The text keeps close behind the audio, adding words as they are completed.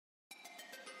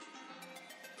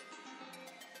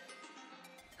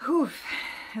Oof,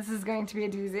 this is going to be a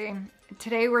doozy.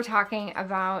 Today we're talking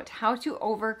about how to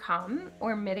overcome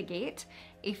or mitigate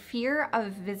a fear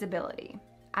of visibility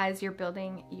as you're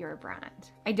building your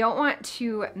brand. I don't want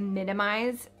to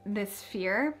minimize this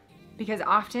fear because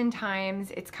oftentimes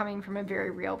it's coming from a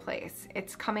very real place.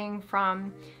 It's coming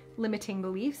from limiting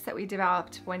beliefs that we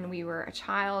developed when we were a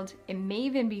child. It may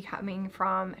even be coming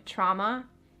from trauma,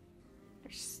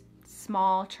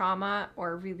 small trauma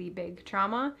or really big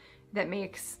trauma that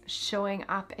makes showing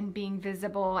up and being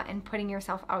visible and putting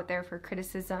yourself out there for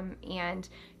criticism and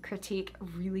critique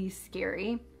really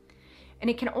scary. And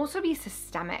it can also be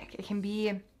systemic. It can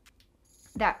be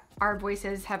that our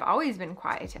voices have always been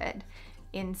quieted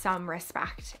in some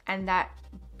respect, and that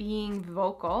being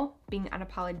vocal, being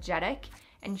unapologetic,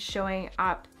 and showing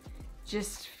up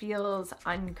just feels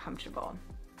uncomfortable.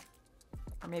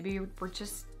 Or maybe we're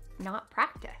just not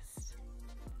practiced.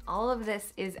 All of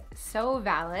this is so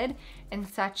valid and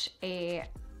such a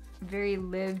very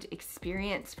lived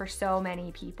experience for so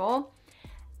many people.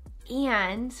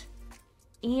 And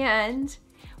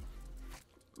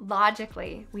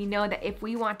logically, we know that if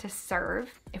we want to serve,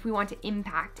 if we want to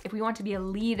impact, if we want to be a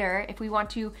leader, if we want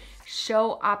to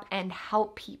show up and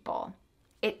help people,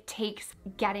 it takes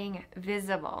getting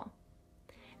visible.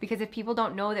 Because if people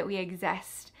don't know that we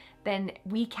exist, then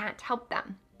we can't help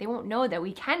them. They won't know that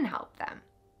we can help them.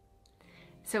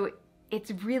 So it's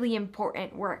really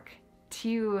important work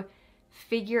to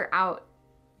figure out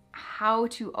how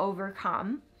to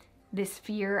overcome this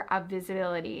fear of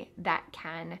visibility that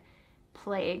can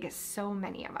plague so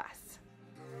many of us.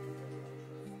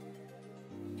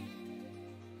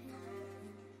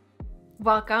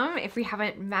 Welcome. If we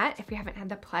haven't met, if we haven't had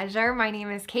the pleasure, my name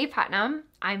is Kaye Putnam.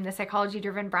 I'm the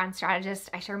psychology-driven brand strategist.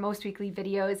 I share most weekly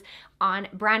videos on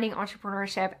branding,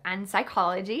 entrepreneurship, and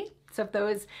psychology. So if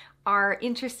those are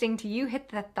interesting to you, hit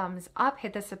the thumbs up,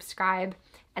 hit the subscribe,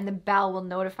 and the bell will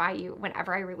notify you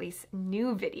whenever I release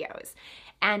new videos.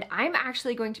 And I'm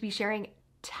actually going to be sharing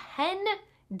 10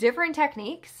 different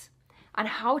techniques on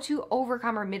how to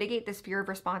overcome or mitigate this fear of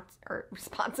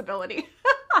responsibility.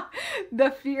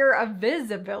 The fear of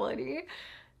visibility.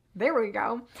 There we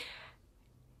go.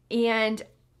 And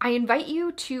I invite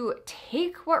you to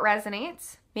take what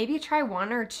resonates, maybe try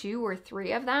one or two or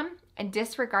three of them, and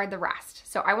disregard the rest.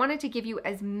 So I wanted to give you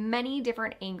as many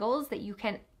different angles that you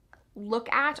can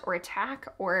look at or attack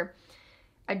or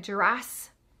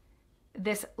address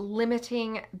this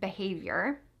limiting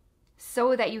behavior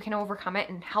so that you can overcome it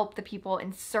and help the people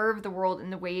and serve the world in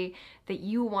the way that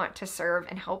you want to serve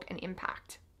and help and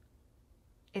impact.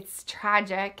 It's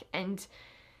tragic and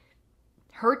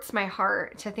hurts my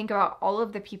heart to think about all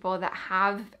of the people that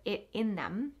have it in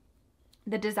them,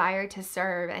 the desire to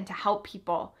serve and to help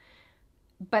people.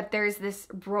 But there's this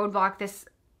roadblock, this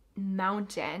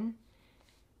mountain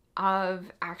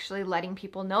of actually letting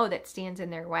people know that stands in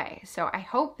their way. So I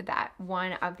hope that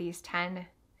one of these 10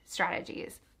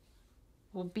 strategies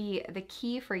will be the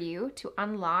key for you to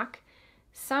unlock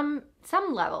some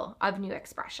level of new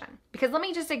expression. Because let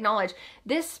me just acknowledge,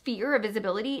 this fear of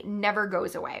visibility never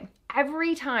goes away.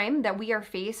 Every time that we are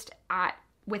faced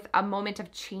with a moment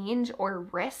of change or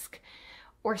risk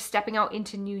or stepping out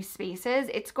into new spaces,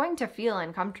 it's going to feel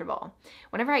uncomfortable.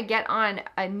 Whenever I get on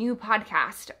a new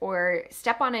podcast or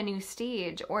step on a new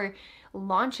stage or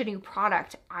launch a new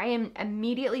product, I am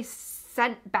immediately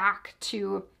sent back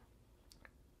to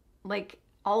like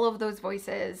all of those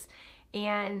voices.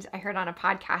 And I heard on a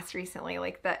podcast recently,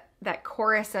 like that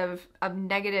chorus of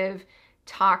negative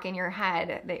talk in your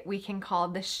head that we can call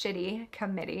the shitty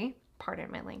committee,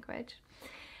 pardon my language,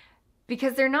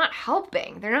 because they're not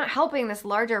helping. They're not helping this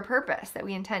larger purpose that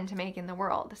we intend to make in the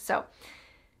world. So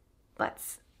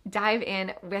let's dive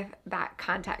in with that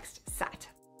context set.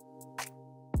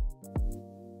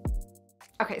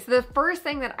 Okay, so the first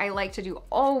thing that I like to do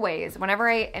always, whenever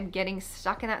I am getting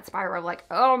stuck in that spiral of like,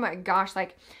 oh my gosh,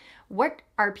 like, what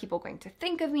are people going to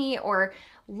think of me? Or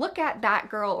look at that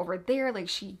girl over there, like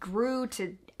she grew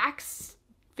to X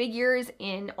figures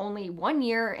in only 1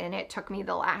 year and it took me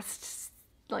the last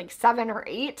like 7 or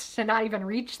 8 to not even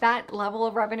reach that level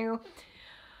of revenue.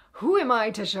 Who am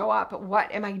I to show up?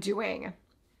 What am I doing?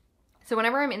 So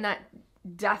whenever I'm in that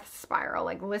death spiral,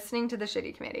 like listening to the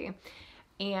shitty committee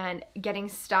and getting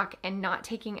stuck and not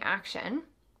taking action,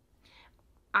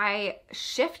 I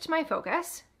shift my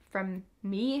focus from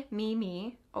me,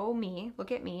 oh me, look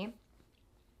at me,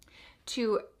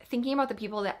 to thinking about the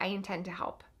people that I intend to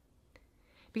help.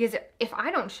 Because if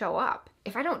I don't show up,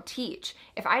 if I don't teach,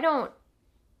 if I don't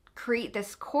create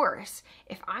this course,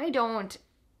 if I don't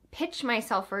pitch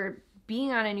myself for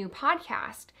being on a new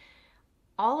podcast,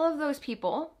 all of those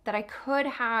people that I could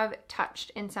have touched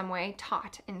in some way,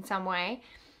 taught in some way,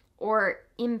 or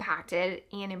impacted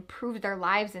and improved their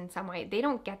lives in some way, they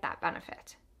don't get that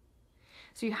benefit.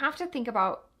 So you have to think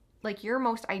about like your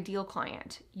most ideal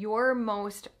client, your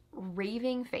most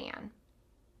raving fan,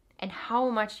 and how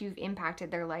much you've impacted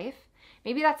their life.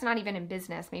 Maybe that's not even in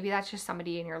business. Maybe that's just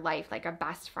somebody in your life, like a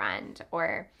best friend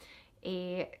or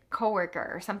a coworker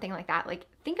or something like that. Like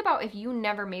think about if you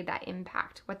never made that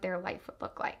impact, what their life would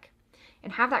look like,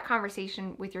 and have that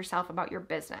conversation with yourself about your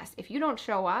business. If you don't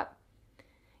show up,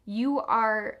 you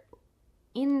are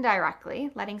indirectly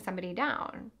letting somebody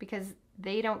down because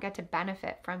they don't get to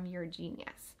benefit from your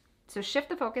genius. So shift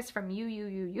the focus from you,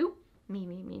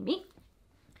 me,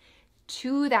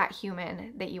 to that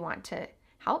human that you want to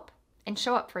help and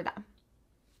show up for them.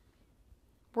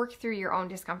 Work through your own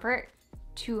discomfort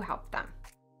to help them.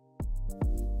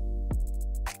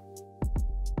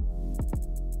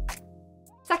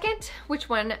 Second, which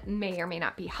one may or may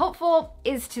not be helpful,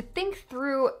 is to think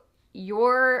through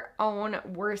your own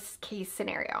worst case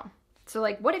scenario. So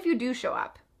like, what if you do show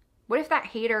up? What if that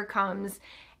hater comes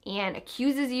and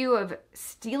accuses you of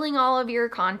stealing all of your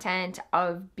content,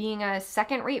 of being a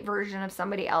second-rate version of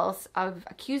somebody else, of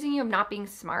accusing you of not being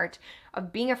smart,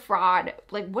 of being a fraud?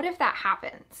 Like, what if that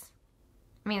happens?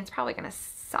 I mean, it's probably gonna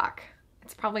suck.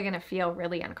 It's probably gonna feel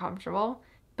really uncomfortable,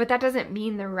 but that doesn't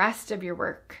mean the rest of your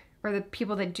work or the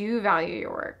people that do value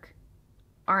your work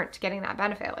aren't getting that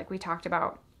benefit, like we talked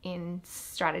about in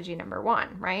strategy number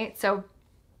 1, right? So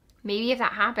maybe if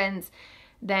that happens,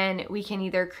 then we can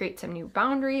either create some new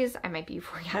boundaries. I might be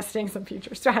forecasting some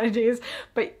future strategies,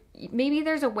 but maybe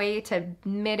there's a way to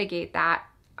mitigate that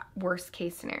worst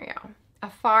case scenario.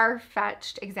 A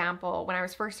far-fetched example when I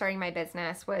was first starting my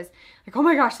business was like, oh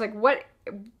my gosh, like what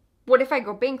if I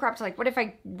go bankrupt? Like what if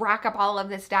I rack up all of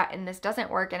this debt and this doesn't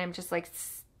work and I'm just like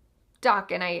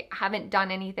stuck and I haven't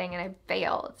done anything and I've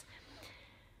failed?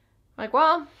 Like,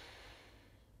 well,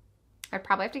 I'd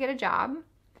probably have to get a job.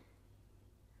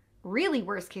 Really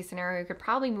worst case scenario, I could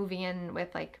probably move in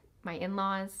with like my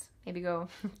in-laws, maybe go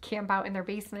camp out in their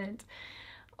basement,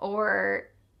 or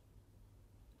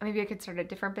maybe I could start a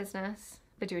different business,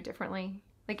 but do it differently.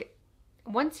 Like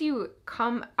once you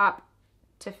come up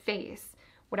to face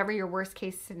whatever your worst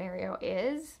case scenario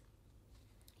is,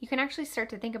 you can actually start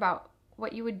to think about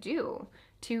what you would do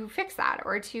to fix that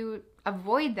or to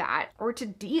avoid that or to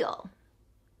deal.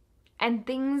 And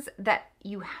things that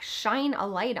you shine a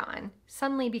light on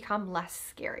suddenly become less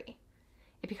scary.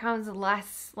 It becomes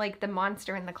less like the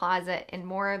monster in the closet and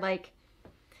more like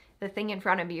the thing in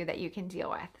front of you that you can deal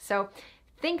with. So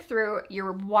think through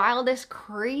your wildest,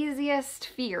 craziest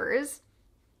fears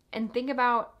and think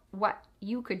about what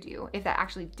you could do if that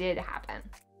actually did happen.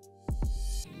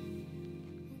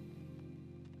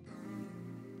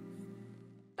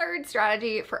 Third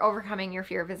strategy for overcoming your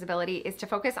fear of visibility is to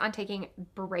focus on taking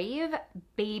brave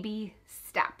baby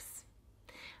steps.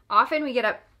 Often we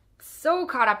get so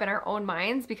caught up in our own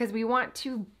minds because we want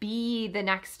to be the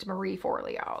next Marie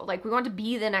Forleo. Like we want to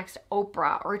be the next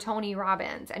Oprah or Tony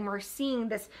Robbins. And we're seeing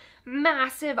this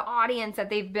massive audience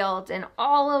that they've built and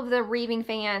all of the raving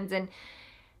fans. And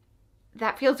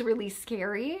that feels really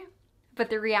scary.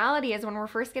 But the reality is when we're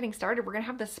first getting started, we're going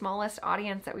to have the smallest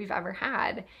audience that we've ever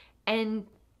had. And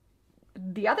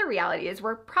the other reality is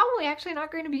we're probably actually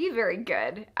not going to be very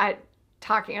good at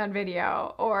talking on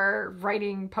video or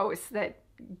writing posts that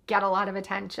get a lot of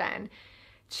attention.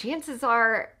 Chances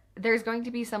are there's going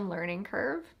to be some learning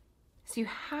curve. So you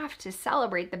have to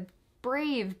celebrate the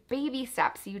brave baby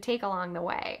steps you take along the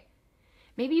way.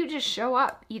 Maybe you just show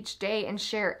up each day and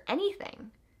share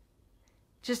anything.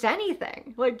 Just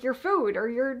anything, like your food or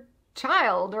your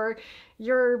child or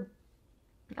your,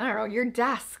 I don't know, your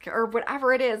desk or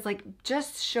whatever it is. Like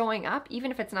just showing up,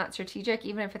 even if it's not strategic,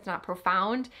 even if it's not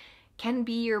profound, can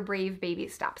be your brave baby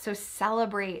step. So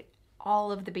celebrate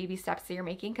all of the baby steps that you're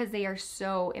making because they are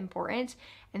so important.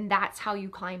 And that's how you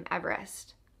climb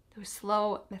Everest. Those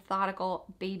slow, methodical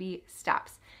baby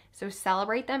steps. So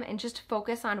celebrate them and just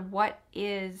focus on what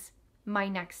is my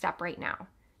next step right now.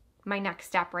 My next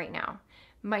step right now.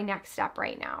 My next step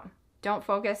right now. Don't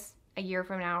focus a year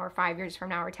from now or 5 years from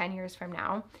now or 10 years from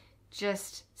now.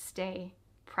 Just stay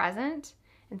present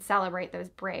and celebrate those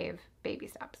brave baby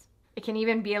steps. It can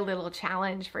even be a little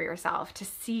challenge for yourself to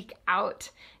seek out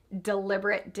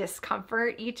deliberate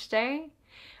discomfort each day.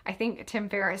 I think Tim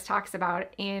Ferriss talks about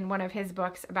in one of his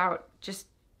books about just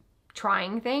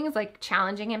trying things, like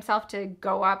challenging himself to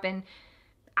go up and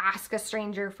ask a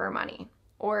stranger for money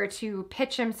or to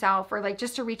pitch himself or like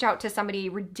just to reach out to somebody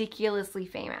ridiculously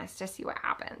famous to see what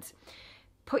happens.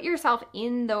 Put yourself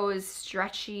in those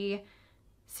stretchy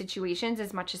situations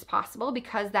as much as possible,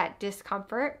 because that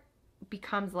discomfort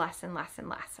becomes less and less and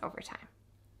less over time.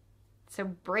 So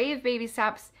brave baby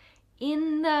steps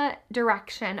in the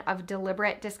direction of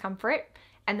deliberate discomfort,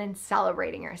 and then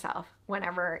celebrating yourself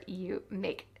whenever you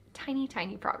make tiny,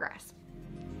 tiny progress.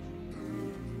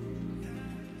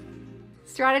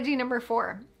 Strategy number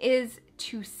 4 is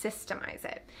to systemize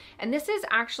it. And this is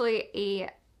actually a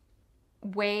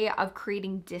way of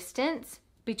creating distance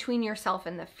between yourself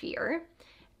and the fear.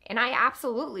 And I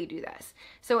absolutely do this.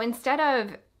 So instead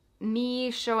of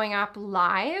me showing up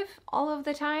live all of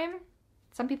the time,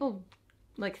 some people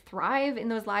like thrive in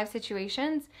those live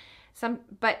situations,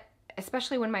 but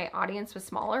especially when my audience was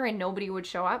smaller and nobody would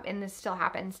show up, and this still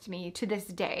happens to me to this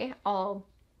day. I'll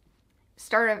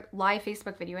start a live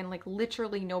Facebook video and like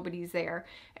literally nobody's there,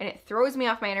 and it throws me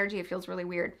off my energy. It feels really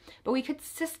weird. But we could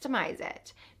systemize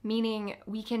it, meaning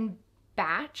we can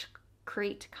batch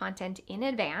create content in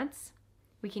advance.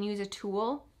 We can use a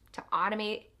tool to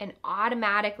automate and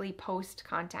automatically post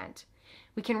content.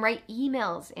 We can write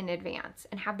emails in advance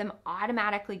and have them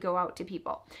automatically go out to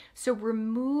people. So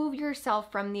remove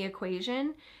yourself from the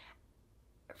equation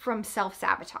from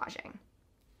self-sabotaging.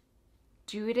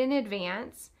 Do it in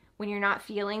advance when you're not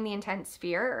feeling the intense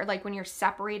fear, or like when you're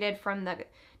separated from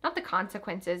not the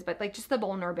consequences, but like just the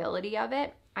vulnerability of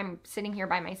it. I'm sitting here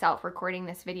by myself recording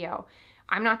this video.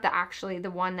 I'm not actually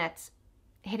the one that's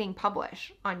hitting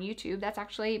publish on YouTube. That's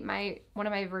actually one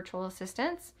of my virtual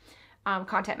assistants.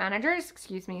 Content managers,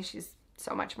 excuse me, she's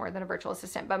so much more than a virtual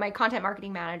assistant, but my content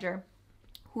marketing manager,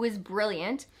 who is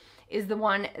brilliant, is the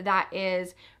one that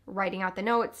is writing out the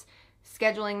notes,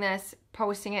 scheduling this,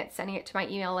 posting it, sending it to my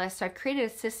email list. So I've created a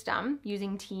system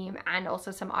using Team and also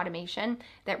some automation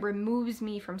that removes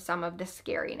me from some of the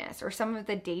scariness or some of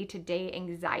the day-to-day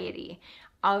anxiety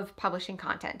of publishing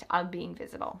content, of being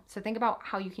visible. So think about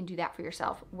how you can do that for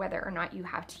yourself, whether or not you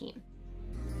have Team.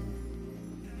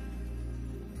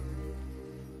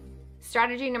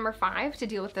 Strategy number 5 to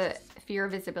deal with the fear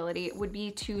of visibility would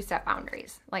be to set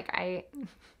boundaries. Like I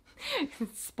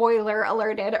spoiler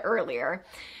alerted earlier.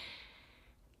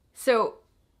 So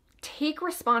take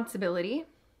responsibility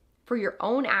for your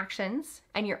own actions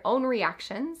and your own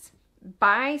reactions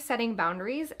by setting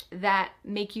boundaries that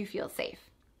make you feel safe.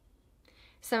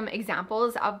 Some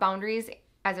examples of boundaries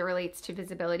as it relates to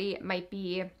visibility might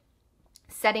be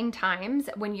setting times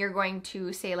when you're going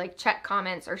to say like check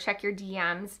comments or check your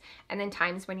DMs, and then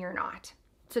times when you're not,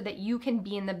 so that you can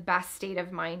be in the best state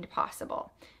of mind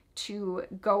possible to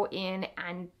go in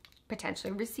and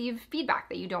potentially receive feedback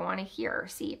that you don't want to hear or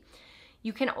see.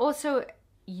 You can also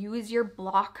use your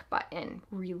block button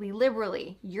really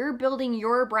liberally. You're building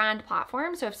your brand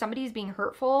platform. So if somebody's being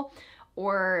hurtful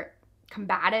or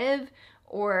combative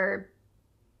or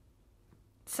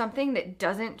something that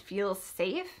doesn't feel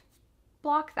safe,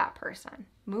 block that person,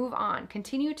 move on,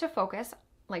 continue to focus,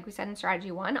 like we said in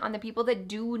strategy 1, on the people that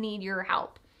do need your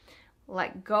help.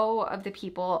 Let go of the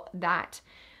people that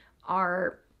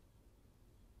are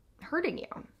hurting you.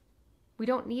 We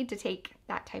don't need to take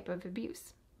that type of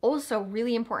abuse. Also,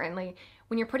 really importantly,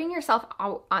 when you're putting yourself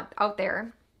out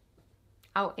there,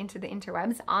 out into the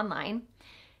interwebs, online,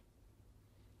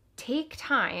 take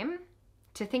time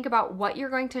to think about what you're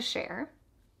going to share,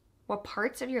 what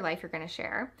parts of your life you're going to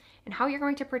share, and how you're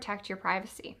going to protect your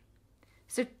privacy.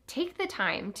 So take the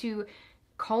time to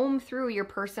comb through your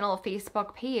personal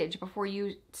Facebook page before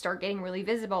you start getting really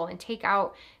visible, and take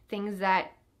out things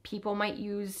that people might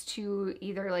use to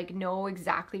either like know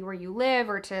exactly where you live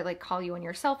or to like call you on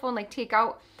your cell phone. Like take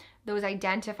out those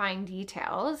identifying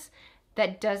details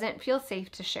that doesn't feel safe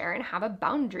to share, and have a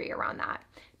boundary around that.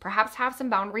 Perhaps have some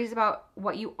boundaries about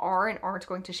what you are and aren't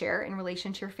going to share in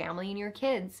relation to your family and your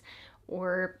kids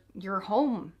or your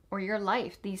home or your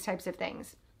life, these types of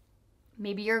things.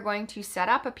 Maybe you're going to set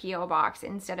up a PO box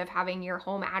instead of having your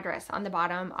home address on the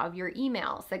bottom of your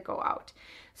emails that go out.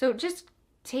 So just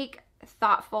take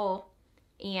thoughtful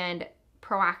and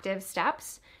proactive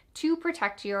steps to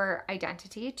protect your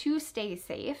identity, to stay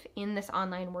safe in this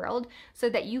online world, so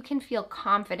that you can feel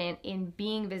confident in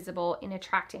being visible, in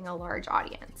attracting a large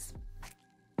audience.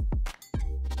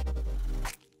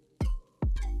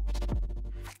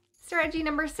 Strategy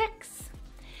number 6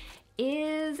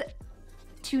 is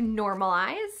to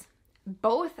normalize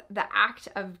both the act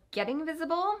of getting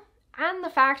visible and the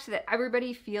fact that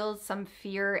everybody feels some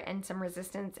fear and some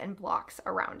resistance and blocks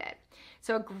around it.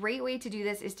 So a great way to do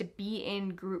this is to be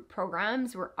in group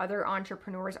programs where other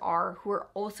entrepreneurs are who are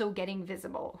also getting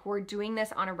visible, who are doing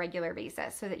this on a regular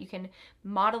basis, so that you can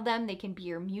model them, they can be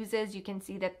your muses, you can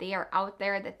see that they are out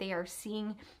there, that they are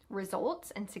seeing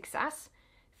results and success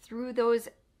through those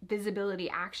visibility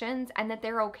actions, and that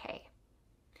they're okay.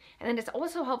 And then it's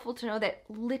also helpful to know that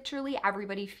literally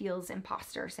everybody feels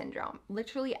imposter syndrome.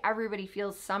 Literally everybody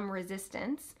feels some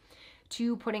resistance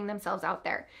to putting themselves out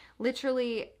there.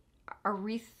 Literally,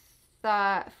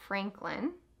 Aretha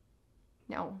Franklin,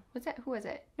 no, what's that? Who was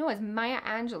it? No, it was Maya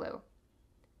Angelou.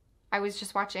 I was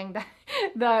just watching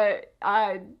the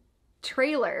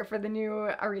trailer for the new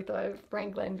Aretha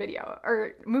Franklin video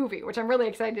or movie, which I'm really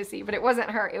excited to see, but it wasn't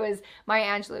her. It was Maya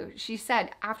Angelou. She said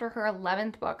after her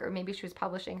 11th book, or maybe she was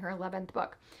publishing her 11th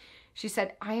book, she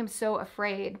said, I am so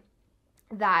afraid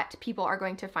that people are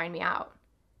going to find me out.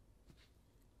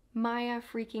 Maya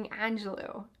freaking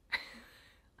Angelou.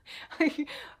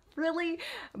 Really?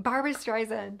 Barbra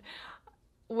Streisand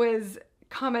was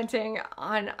commenting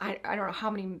on, I don't know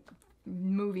how many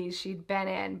movies she'd been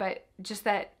in, but just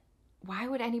that, why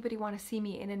would anybody want to see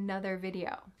me in another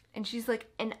video? And she's like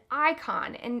an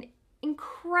icon and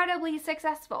incredibly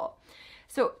successful.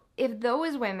 So if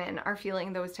those women are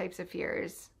feeling those types of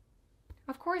fears,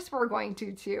 of course we're going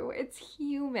to too. It's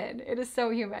human. It is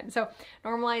so human. So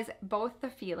normalize both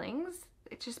the feelings.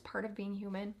 It's just part of being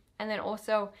human. And then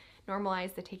also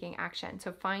normalize the taking action.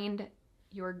 So find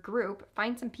your group,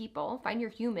 find some people, find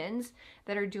your humans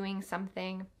that are doing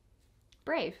something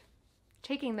brave,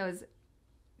 taking those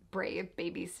brave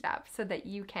baby steps so that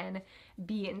you can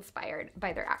be inspired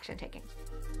by their action taking.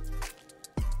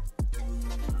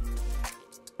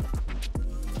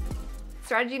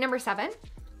 Strategy number 7,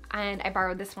 and I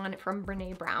borrowed this one from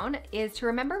Brene Brown, is to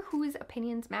remember whose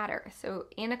opinions matter. So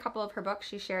in a couple of her books,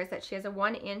 she shares that she has a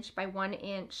 1 inch by 1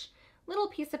 inch little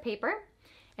piece of paper.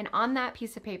 And on that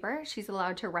piece of paper, she's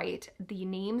allowed to write the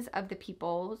names of the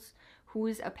peoples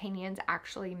whose opinions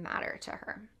actually matter to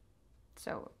her.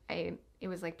 So it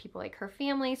was like people like her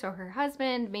family, so her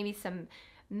husband, maybe some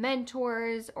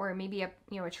mentors, or maybe a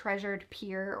treasured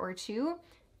peer or two,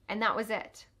 and that was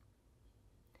it.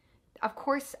 Of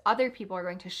course, other people are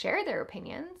going to share their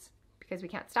opinions because we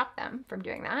can't stop them from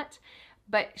doing that,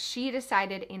 but she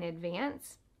decided in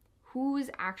advance who's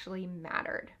actually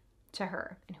mattered to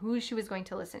her and who she was going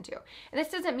to listen to. And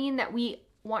this doesn't mean that we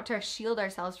want to shield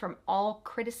ourselves from all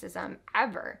criticism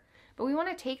ever. But we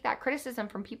want to take that criticism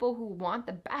from people who want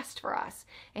the best for us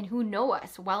and who know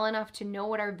us well enough to know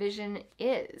what our vision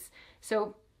is.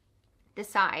 So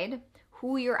decide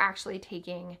who you're actually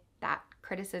taking that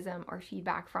criticism or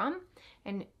feedback from,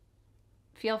 and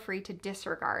feel free to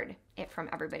disregard it from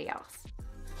everybody else.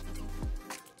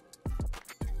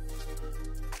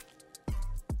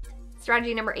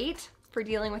 Strategy number 8 for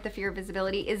dealing with the fear of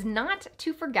visibility is not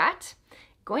to forget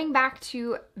going back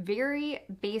to very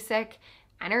basic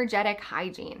energetic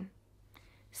hygiene.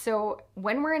 So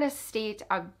when we're in a state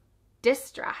of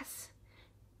distress,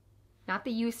 not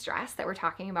the eustress that we're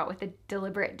talking about with the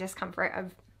deliberate discomfort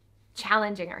of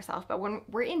challenging ourselves, but when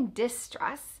we're in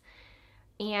distress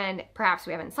and perhaps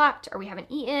we haven't slept or we haven't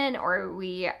eaten or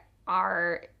we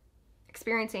are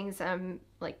experiencing some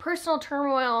like personal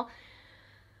turmoil,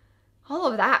 all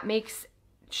of that makes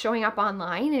showing up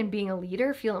online and being a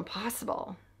leader feel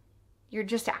impossible. You're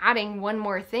just adding one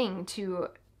more thing to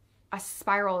a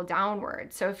spiral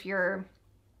downward. So if you're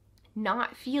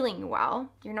not feeling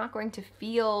well, you're not going to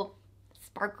feel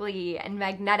sparkly and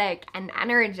magnetic and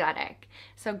energetic.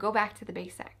 So go back to the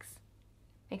basics.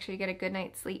 Make sure you get a good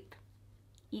night's sleep.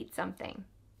 Eat something.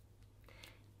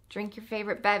 Drink your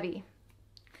favorite bevy.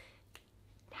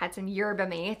 Had some yerba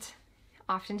mate.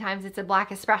 Oftentimes it's a black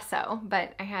espresso,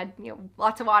 but I had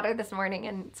lots of water this morning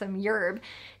and some yerb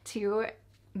to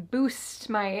boost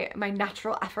my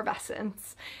natural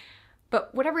effervescence.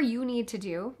 But whatever you need to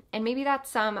do, and maybe that's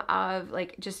some of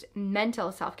like just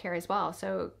mental self-care as well.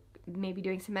 So maybe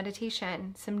doing some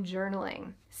meditation, some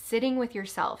journaling, sitting with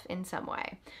yourself in some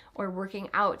way, or working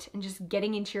out and just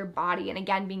getting into your body. And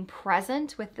again, being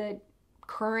present with the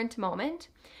current moment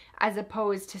as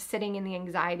opposed to sitting in the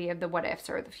anxiety of the what ifs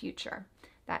or the future.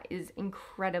 That is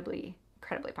incredibly,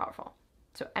 incredibly powerful.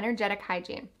 So energetic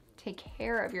hygiene, take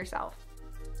care of yourself.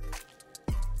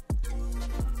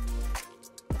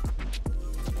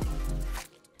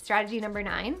 Strategy number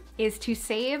 9 is to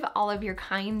save all of your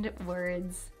kind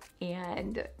words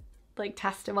and like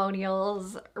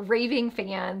testimonials, raving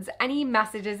fans, any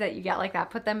messages that you get like that,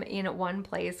 put them in one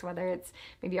place, whether it's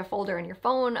maybe a folder in your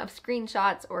phone of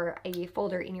screenshots or a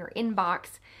folder in your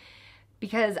inbox,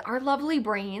 because our lovely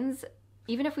brains,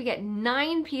 even if we get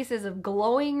 9 pieces of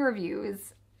glowing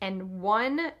reviews and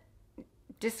 1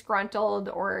 disgruntled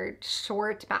or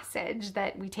short message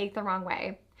that we take the wrong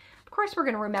way, of course we're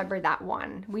going to remember that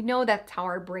one. We know that's how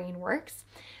our brain works.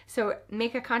 So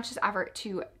make a conscious effort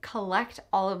to collect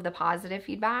all of the positive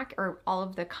feedback or all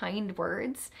of the kind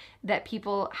words that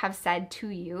people have said to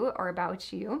you or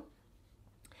about you.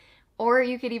 Or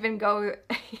you could even go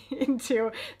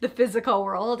into the physical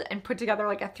world and put together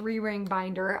like a 3-ring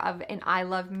binder of an I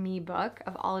Love Me book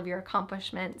of all of your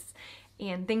accomplishments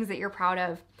and things that you're proud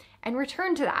of, and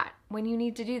return to that when you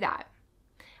need to do that.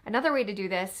 Another way to do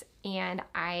this, and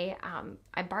I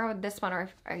borrowed this one, or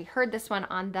I heard this one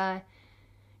on the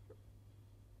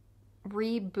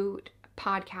Reboot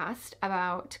podcast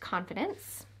about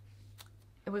confidence.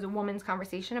 It was a woman's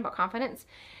conversation about confidence.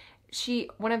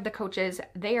 One of the coaches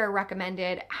there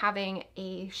recommended having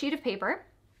a sheet of paper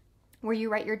where you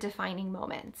write your defining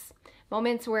moments.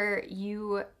 Moments where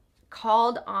you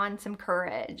called on some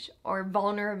courage or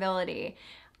vulnerability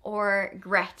or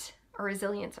grit or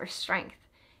resilience or strength,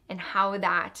 and how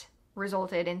that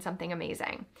resulted in something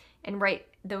amazing. And write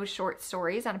those short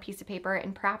stories on a piece of paper,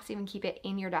 and perhaps even keep it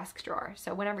in your desk drawer.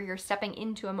 So whenever you're stepping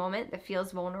into a moment that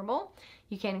feels vulnerable,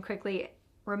 you can quickly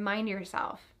remind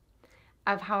yourself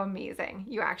of how amazing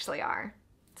you actually are.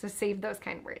 So save those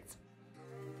kind of words.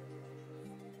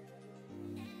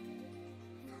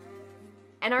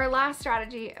 And our last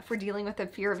strategy for dealing with the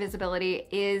fear of visibility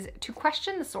is to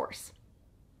question the source.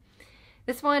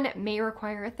 This one may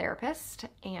require a therapist,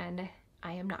 and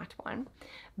I am not one,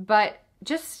 but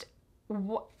just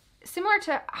similar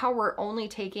to how we're only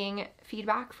taking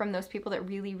feedback from those people that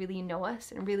really, really know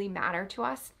us and really matter to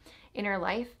us in our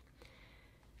life,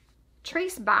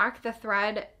 trace back the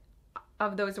thread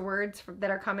of those words that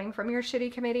are coming from your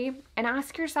shitty committee and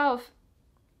ask yourself,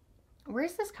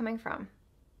 where's this coming from?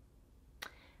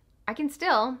 I can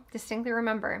still distinctly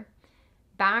remember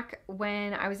back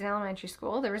when I was in elementary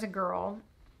school, there was a girl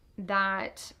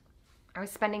that I was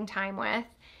spending time with,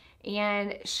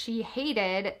 and she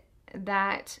hated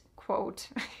that, quote,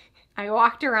 I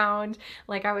walked around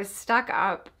like I was stuck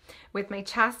up with my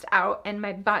chest out and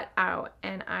my butt out,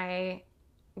 and I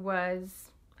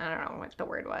don't know what the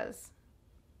word was,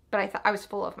 but I thought I was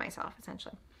full of myself,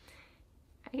 essentially.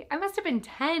 I must have been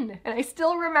 10, and I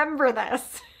still remember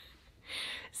this.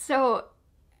 So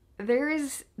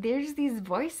there's these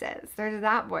voices. There's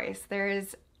that voice.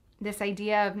 There's this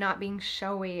idea of not being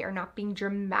showy or not being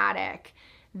dramatic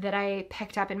that I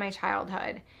picked up in my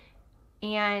childhood.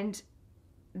 And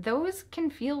those can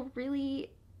feel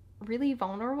really, really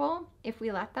vulnerable if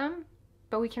we let them,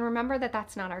 but we can remember that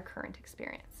that's not our current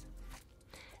experience.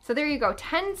 So there you go,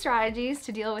 10 strategies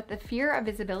to deal with the fear of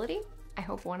visibility. I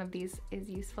hope one of these is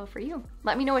useful for you.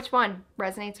 Let me know which one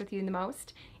resonates with you the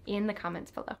most in the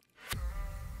comments below.